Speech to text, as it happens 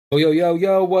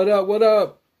Yo, what up, what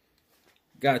up?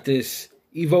 Got this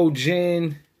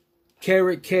Evogen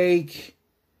Carrot Cake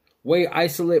Whey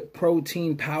Isolate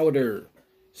Protein Powder.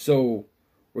 So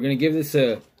we're going to give this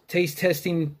a taste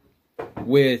testing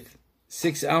with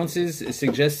 6 ounces. It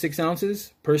suggests 6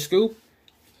 ounces per scoop.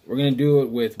 We're going to do it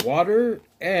with water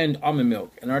and almond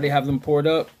milk. And I already have them poured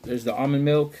up. There's the almond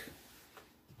milk.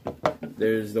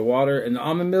 There's the water. And the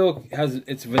almond milk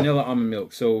it's vanilla almond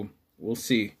milk. So we'll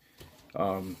see.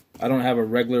 I don't have a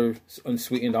regular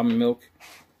unsweetened almond milk.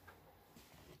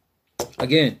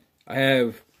 Again, I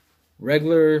have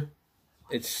regular,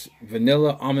 it's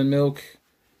vanilla almond milk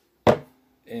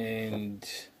and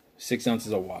 6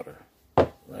 ounces of water,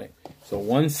 right? So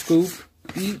 1 scoop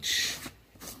each.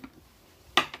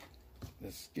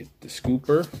 Let's get the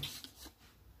scooper.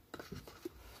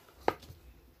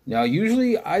 Now,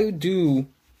 usually I do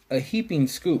a heaping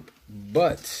scoop,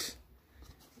 but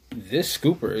this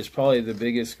scooper is probably the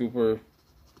biggest scooper,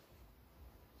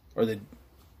 or the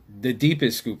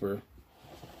deepest scooper.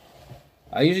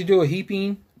 I usually do a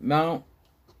heaping amount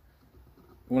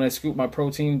when I scoop my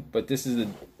protein, but this is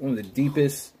one of the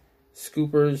deepest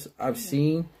scoopers I've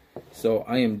seen. So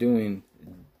I am doing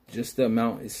just the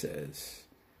amount it says.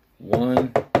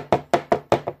 1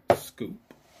 scoop.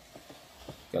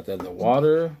 Got that in the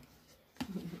water.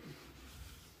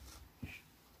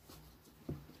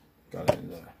 Got it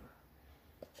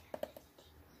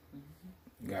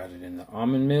in the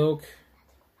almond milk.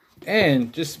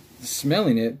 And just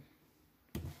smelling it,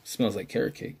 smells like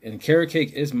carrot cake. And carrot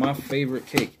cake is my favorite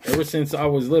cake. Ever since I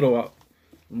was little,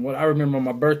 what I remember on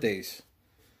my birthdays,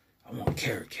 I want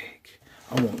carrot cake.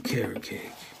 I want carrot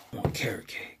cake. I want carrot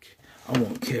cake. I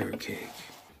want carrot cake.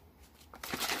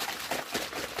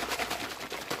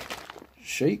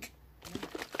 Shake.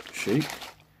 Shake.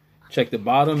 Check the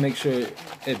bottom, make sure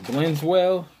it blends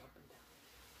well.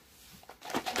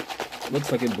 Looks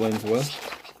like it blends well.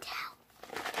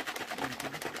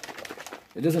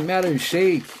 It doesn't matter, you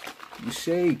shake. You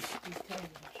shake.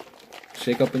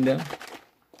 Shake up and down.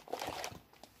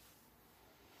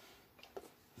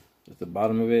 At the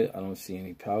bottom of it, I don't see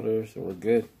any powder, so we're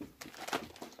good.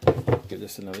 Give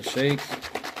this another shake.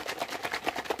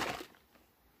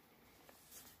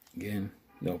 Again,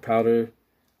 no powder.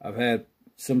 I've had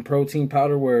some protein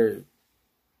powder where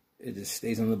it just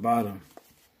stays on the bottom.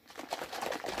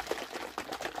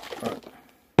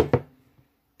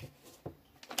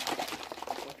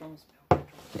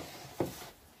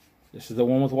 This is the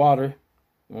one with water.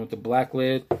 The one with the black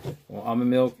lid. Almond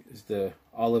milk is the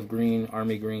olive green,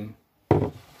 army green.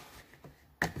 Here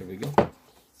we go.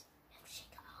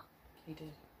 He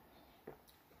did.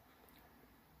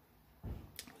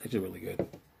 Actually really good.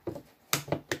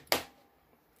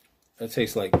 That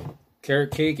tastes like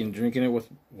carrot cake and drinking it with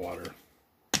water.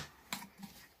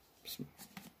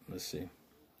 Let's see.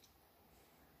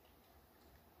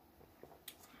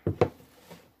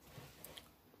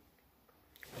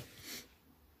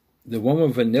 The one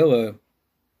with vanilla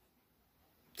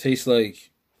tastes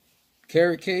like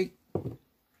carrot cake,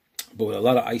 but with a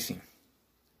lot of icing.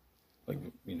 Like,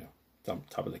 you know,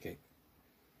 top of the cake.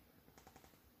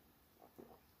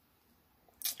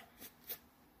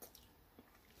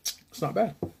 It's not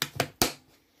bad.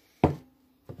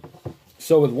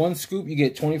 So with 1 scoop, you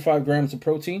get 25 grams of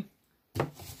protein.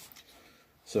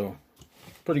 So,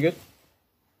 pretty good.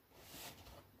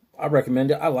 I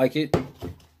recommend it. I like it.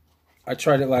 I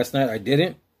tried it last night. I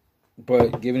didn't.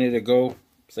 But giving it a go,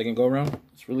 second go around,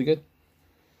 it's really good.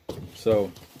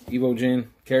 So, Evogen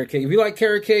Carrot Cake. If you like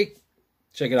carrot cake,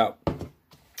 check it out.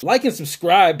 Like and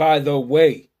subscribe, by the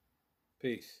way.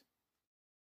 Peace.